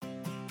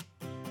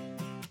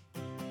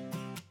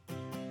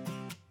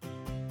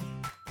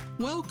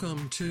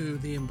Welcome to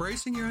the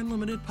Embracing Your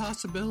Unlimited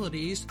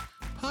Possibilities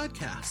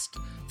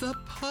podcast, the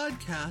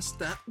podcast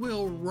that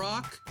will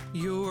rock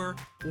your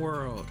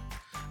world.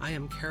 I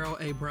am Carol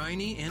A.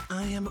 Briney, and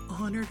I am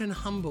honored and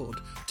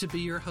humbled to be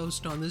your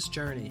host on this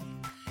journey.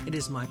 It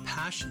is my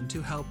passion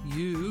to help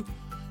you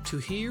to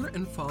hear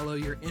and follow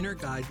your inner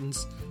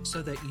guidance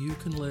so that you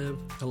can live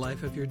the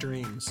life of your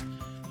dreams.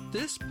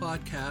 This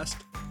podcast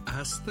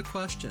asks the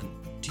question,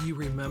 do you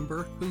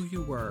remember who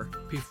you were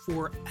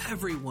before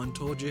everyone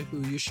told you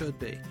who you should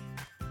be?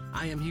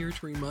 I am here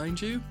to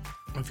remind you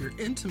of your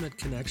intimate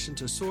connection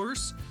to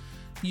Source.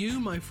 You,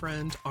 my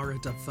friend, are a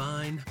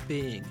divine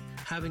being,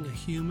 having a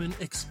human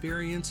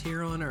experience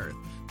here on Earth,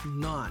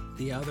 not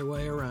the other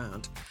way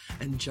around.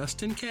 And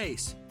just in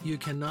case you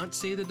cannot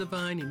see the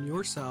divine in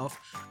yourself,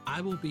 I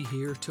will be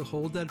here to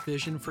hold that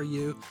vision for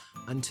you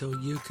until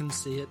you can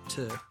see it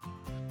too.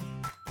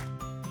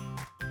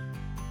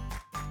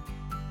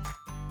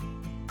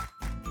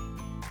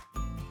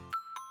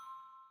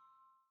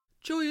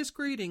 Joyous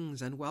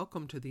greetings and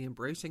welcome to the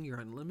Embracing Your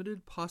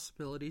Unlimited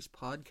Possibilities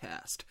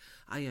podcast.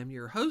 I am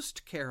your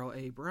host, Carol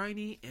A.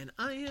 Briney, and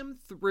I am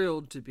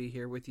thrilled to be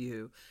here with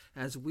you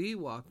as we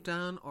walk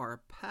down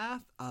our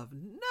path of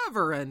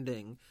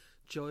never-ending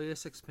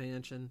joyous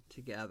expansion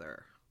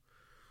together.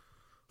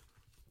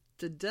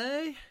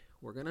 Today,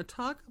 we're going to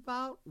talk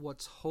about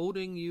what's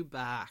holding you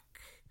back.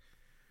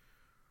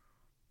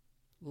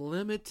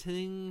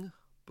 Limiting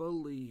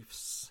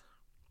beliefs.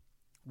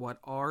 What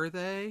are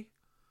they?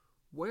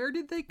 Where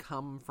did they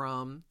come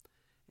from,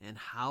 and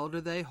how do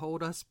they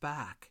hold us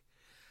back?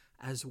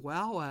 As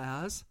well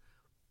as,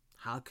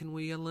 how can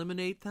we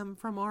eliminate them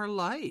from our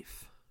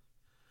life?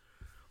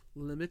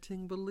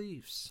 Limiting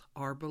beliefs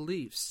are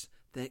beliefs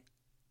that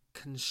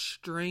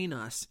constrain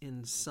us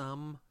in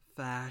some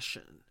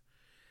fashion.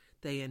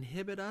 They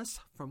inhibit us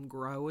from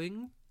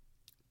growing,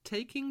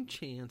 taking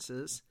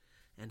chances,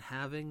 and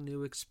having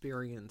new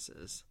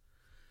experiences.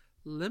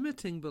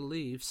 Limiting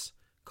beliefs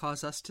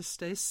cause us to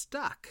stay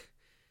stuck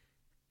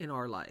in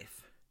our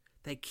life.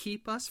 They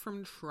keep us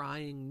from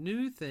trying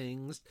new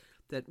things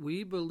that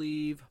we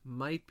believe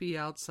might be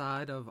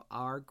outside of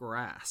our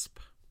grasp.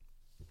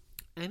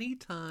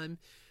 Anytime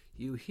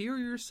you hear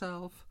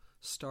yourself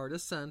start a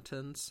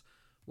sentence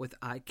with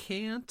I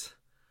can't,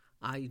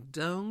 I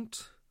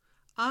don't,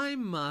 I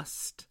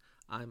must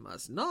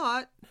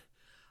not,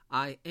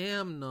 I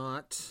am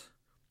not,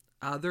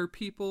 other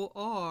people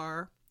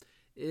are,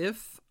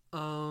 if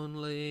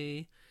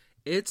only,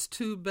 it's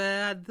too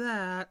bad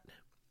that,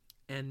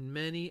 and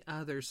many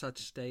other such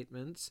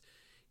statements,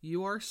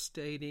 you are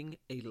stating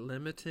a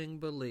limiting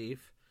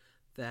belief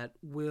that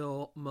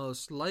will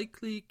most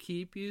likely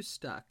keep you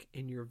stuck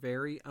in your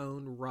very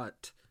own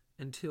rut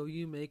until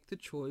you make the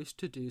choice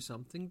to do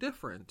something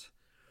different.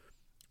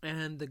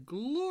 And the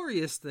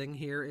glorious thing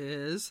here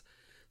is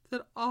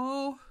that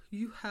all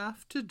you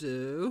have to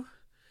do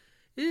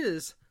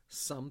is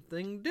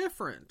something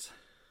different.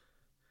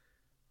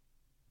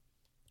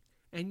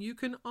 And you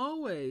can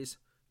always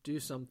do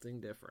something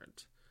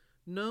different.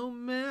 No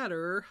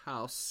matter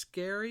how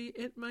scary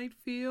it might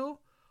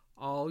feel,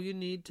 all you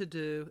need to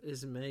do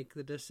is make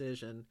the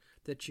decision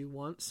that you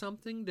want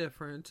something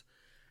different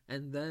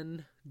and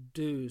then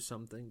do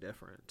something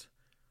different.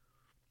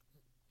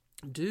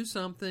 Do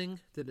something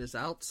that is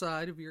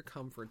outside of your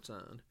comfort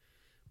zone.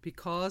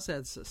 Because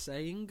as the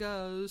saying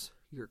goes,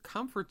 your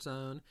comfort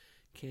zone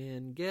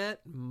can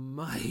get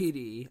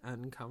mighty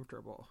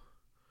uncomfortable.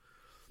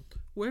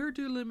 Where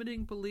do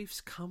limiting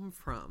beliefs come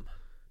from?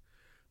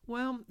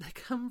 Well, they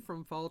come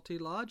from faulty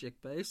logic,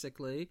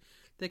 basically.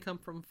 They come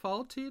from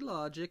faulty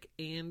logic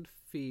and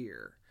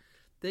fear.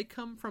 They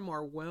come from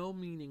our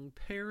well-meaning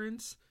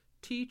parents,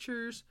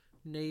 teachers,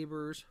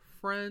 neighbors,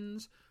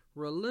 friends,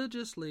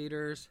 religious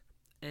leaders,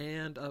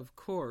 and, of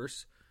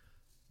course,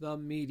 the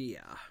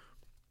media.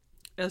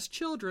 As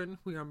children,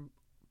 we are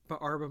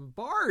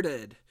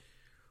bombarded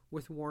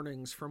with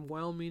warnings from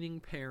well-meaning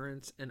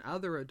parents and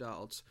other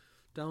adults.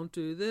 Don't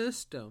do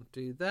this, don't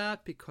do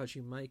that, because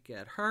you might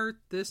get hurt.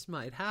 This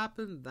might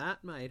happen,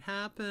 that might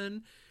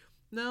happen.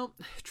 Now,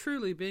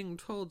 truly being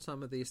told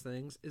some of these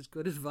things is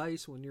good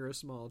advice when you're a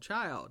small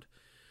child.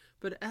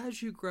 But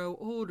as you grow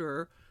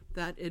older,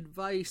 that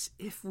advice,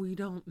 if we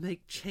don't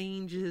make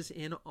changes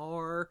in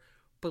our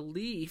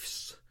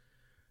beliefs,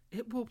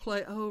 it will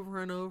play over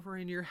and over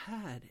in your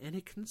head, and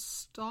it can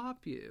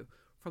stop you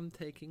from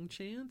taking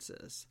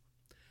chances.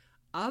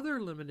 Other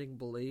limiting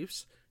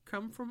beliefs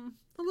come from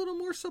a little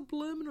more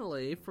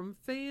subliminally from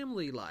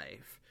family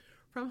life,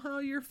 from how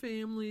your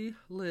family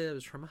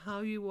lives, from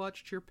how you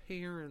watched your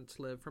parents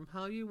live, from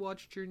how you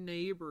watched your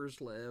neighbors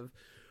live,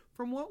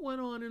 from what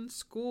went on in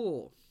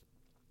school.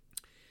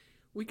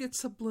 We get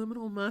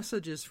subliminal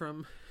messages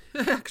from,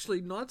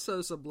 actually not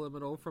so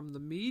subliminal, from the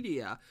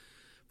media,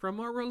 from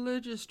our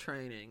religious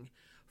training,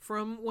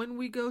 from when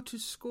we go to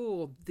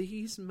school.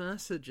 These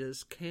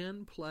messages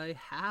can play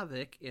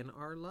havoc in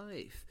our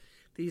life.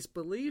 These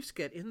beliefs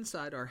get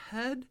inside our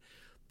head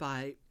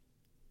by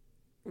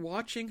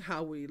watching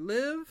how we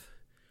live,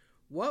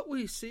 what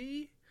we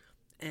see,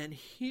 and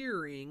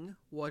hearing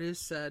what is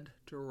said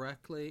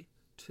directly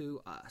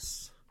to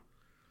us.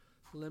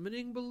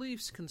 Limiting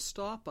beliefs can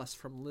stop us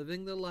from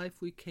living the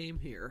life we came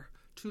here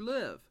to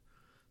live.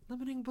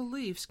 Limiting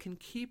beliefs can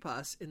keep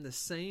us in the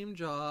same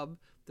job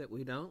that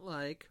we don't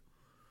like.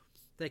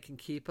 They can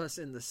keep us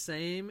in the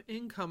same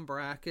income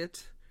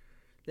bracket.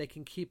 They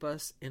can keep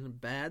us in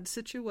bad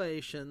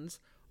situations,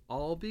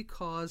 all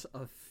because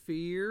of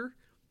fear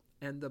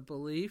and the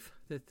belief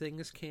that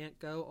things can't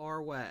go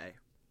our way.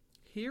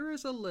 Here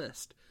is a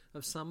list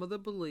of some of the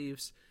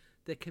beliefs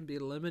that can be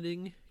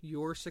limiting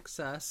your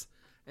success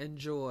and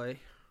joy.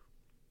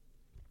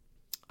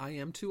 I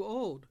am too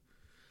old.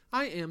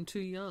 I am too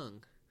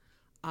young.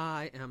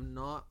 I am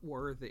not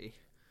worthy.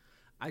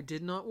 I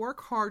did not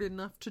work hard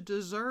enough to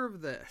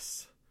deserve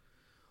this.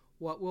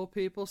 What will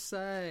people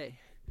say?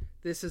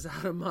 This is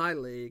out of my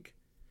league.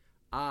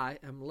 I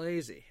am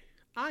lazy.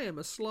 I am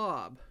a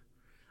slob.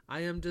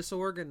 I am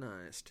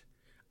disorganized.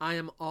 I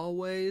am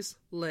always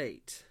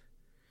late.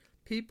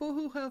 People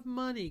who have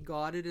money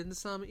got it in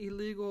some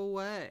illegal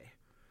way.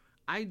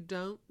 I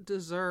don't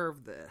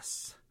deserve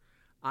this.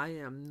 I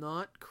am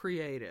not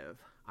creative.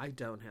 I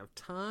don't have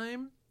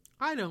time.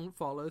 I don't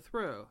follow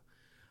through.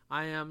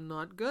 I am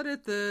not good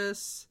at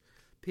this.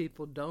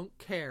 People don't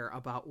care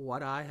about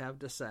what I have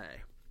to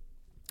say.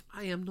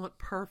 I am not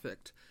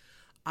perfect.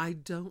 I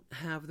don't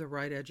have the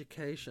right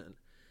education.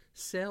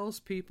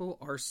 Salespeople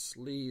are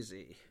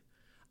sleazy.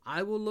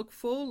 I will look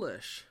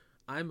foolish.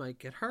 I might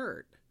get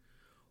hurt.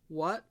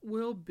 What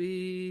will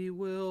be,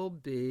 will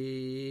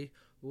be.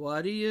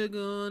 What are you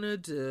gonna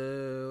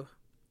do?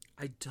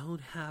 I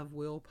don't have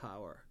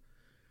willpower.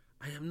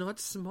 I am not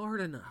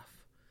smart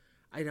enough.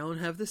 I don't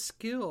have the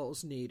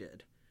skills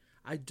needed.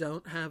 I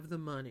don't have the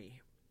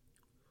money.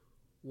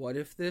 What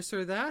if this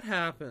or that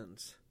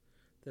happens?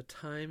 The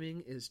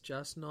timing is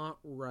just not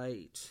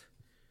right.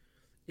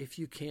 If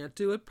you can't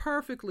do it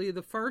perfectly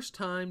the first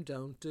time,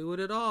 don't do it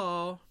at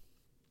all.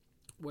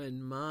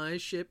 When my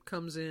ship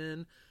comes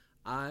in,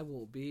 I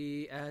will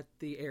be at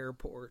the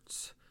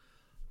airports.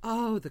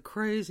 Oh, the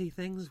crazy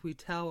things we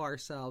tell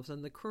ourselves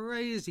and the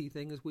crazy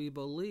things we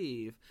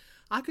believe.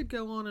 I could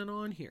go on and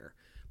on here,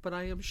 but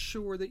I am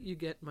sure that you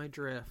get my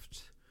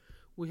drift.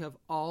 We have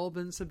all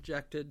been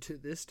subjected to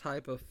this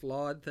type of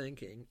flawed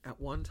thinking at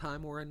one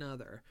time or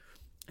another.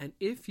 And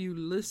if you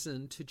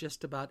listen to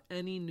just about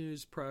any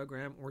news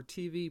program or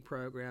TV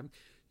program,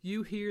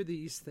 you hear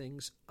these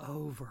things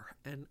over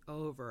and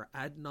over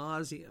ad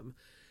nauseum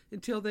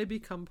until they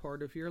become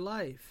part of your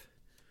life.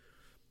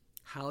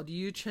 How do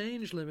you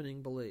change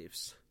limiting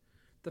beliefs?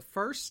 The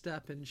first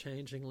step in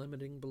changing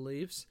limiting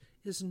beliefs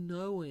is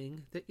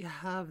knowing that you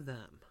have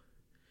them.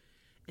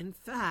 In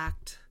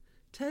fact,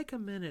 take a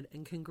minute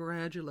and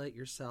congratulate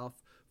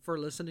yourself for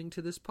listening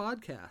to this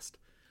podcast.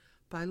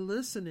 By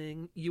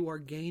listening, you are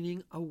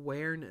gaining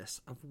awareness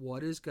of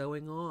what is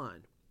going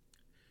on.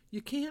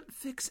 You can't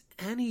fix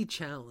any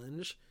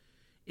challenge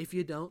if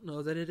you don't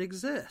know that it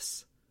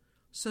exists.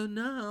 So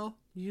now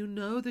you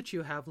know that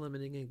you have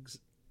limiting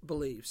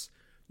beliefs.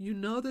 You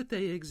know that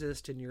they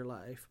exist in your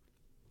life.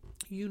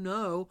 You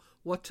know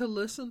what to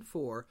listen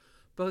for,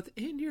 both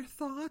in your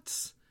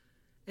thoughts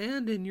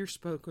and in your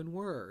spoken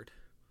word.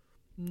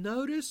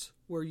 Notice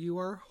where you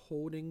are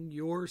holding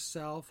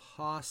yourself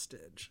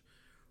hostage.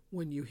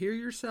 When you hear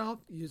yourself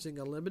using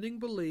a limiting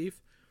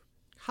belief,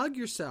 hug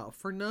yourself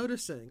for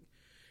noticing,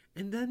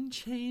 and then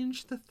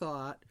change the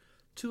thought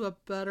to a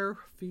better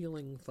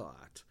feeling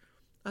thought.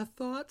 A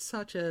thought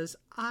such as,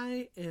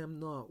 I am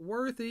not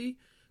worthy,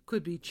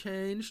 could be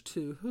changed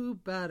to, who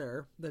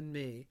better than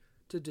me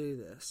to do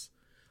this?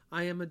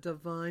 I am a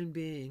divine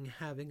being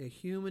having a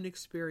human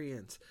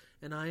experience,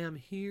 and I am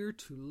here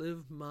to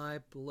live my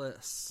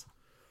bliss.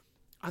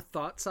 A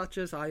thought such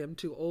as, I am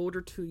too old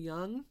or too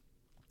young,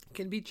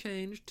 can be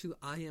changed to,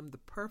 I am the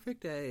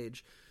perfect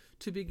age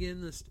to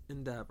begin this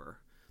endeavor.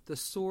 The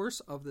source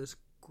of this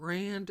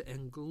grand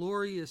and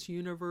glorious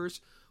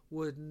universe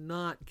would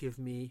not give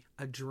me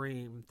a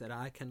dream that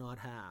I cannot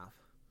have.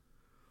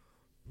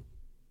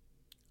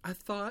 A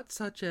thought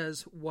such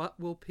as, what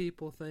will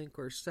people think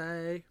or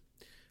say?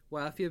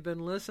 Well, if you've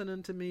been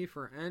listening to me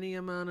for any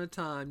amount of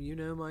time, you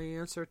know my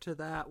answer to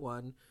that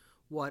one.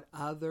 What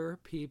other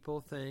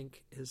people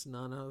think is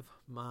none of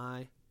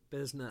my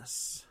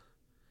business.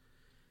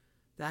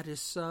 That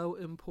is so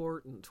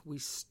important. We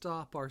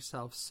stop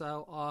ourselves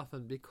so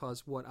often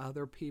because what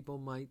other people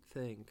might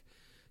think.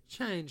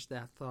 Change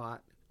that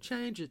thought.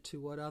 Change it to,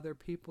 what other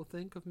people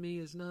think of me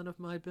is none of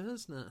my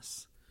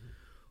business.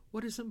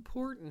 What is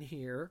important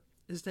here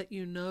is that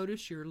you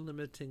notice your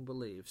limiting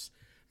beliefs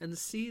and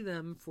see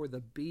them for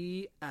the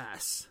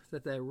BS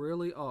that they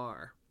really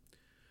are.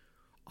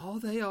 All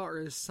they are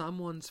is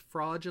someone's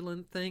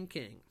fraudulent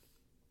thinking.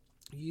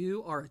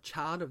 You are a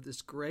child of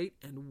this great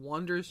and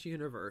wondrous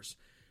universe,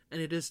 and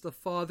it is the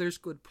Father's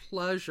good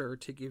pleasure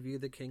to give you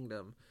the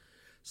kingdom.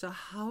 So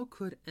how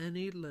could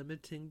any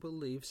limiting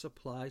beliefs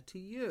apply to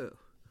you?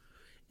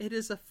 It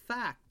is a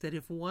fact that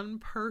if one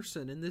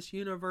person in this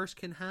universe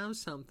can have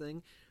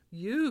something,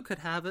 you could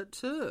have it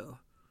too.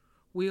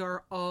 We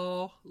are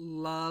all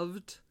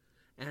loved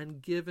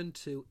and given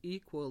to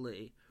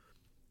equally.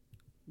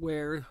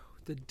 Where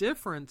the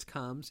difference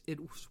comes,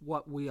 it's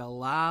what we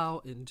allow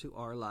into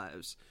our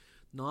lives.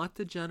 Not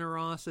the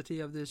generosity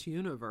of this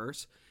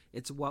universe,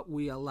 it's what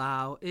we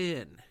allow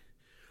in.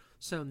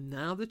 So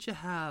now that you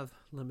have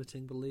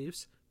limiting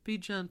beliefs, be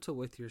gentle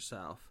with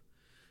yourself.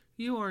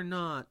 You are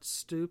not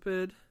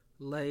stupid,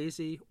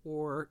 lazy,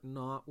 or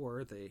not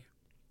worthy.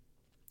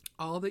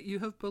 All that you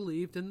have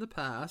believed in the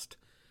past,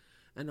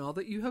 and all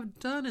that you have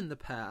done in the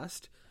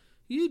past,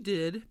 you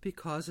did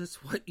because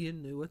it's what you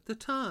knew at the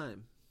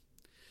time.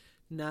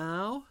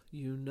 Now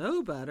you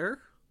know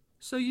better,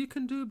 so you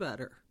can do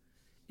better.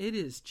 It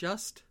is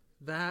just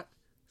that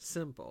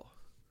simple.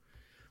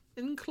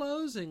 In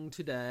closing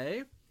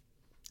today,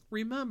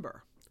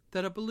 remember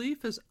that a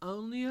belief is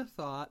only a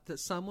thought that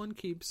someone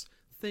keeps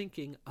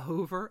thinking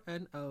over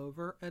and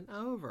over and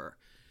over.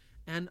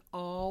 And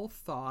all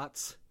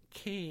thoughts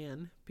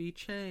can be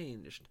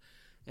changed.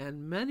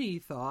 And many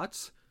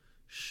thoughts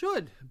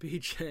should be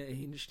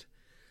changed.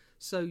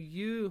 So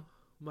you,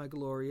 my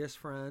glorious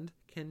friend,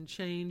 can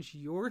change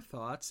your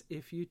thoughts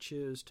if you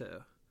choose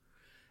to.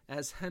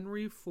 As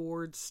Henry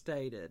Ford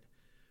stated,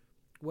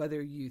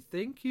 whether you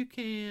think you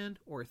can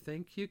or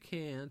think you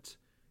can't,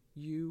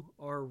 you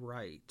are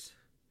right.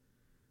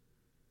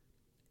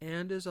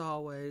 And as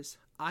always,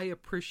 I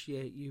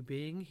appreciate you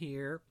being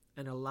here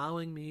and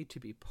allowing me to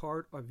be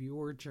part of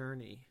your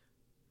journey.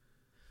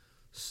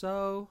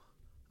 So,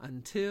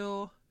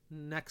 until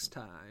next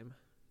time.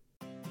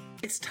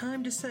 It's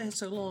time to say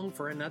so long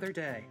for another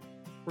day.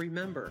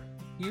 Remember,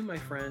 you, my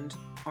friend,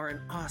 are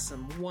an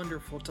awesome,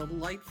 wonderful,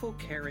 delightful,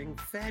 caring,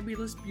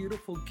 fabulous,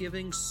 beautiful,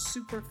 giving,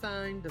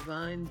 superfine,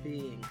 divine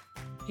being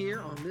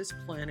here on this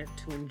planet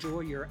to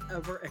enjoy your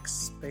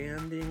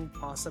ever-expanding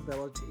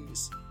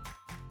possibilities.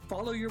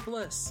 Follow your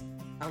bliss,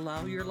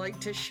 allow your light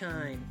to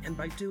shine, and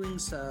by doing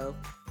so,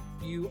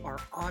 you are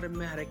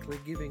automatically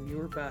giving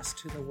your best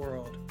to the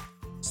world.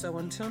 So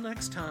until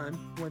next time,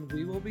 when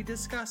we will be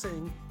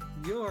discussing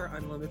your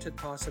unlimited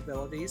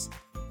possibilities,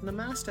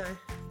 namaste.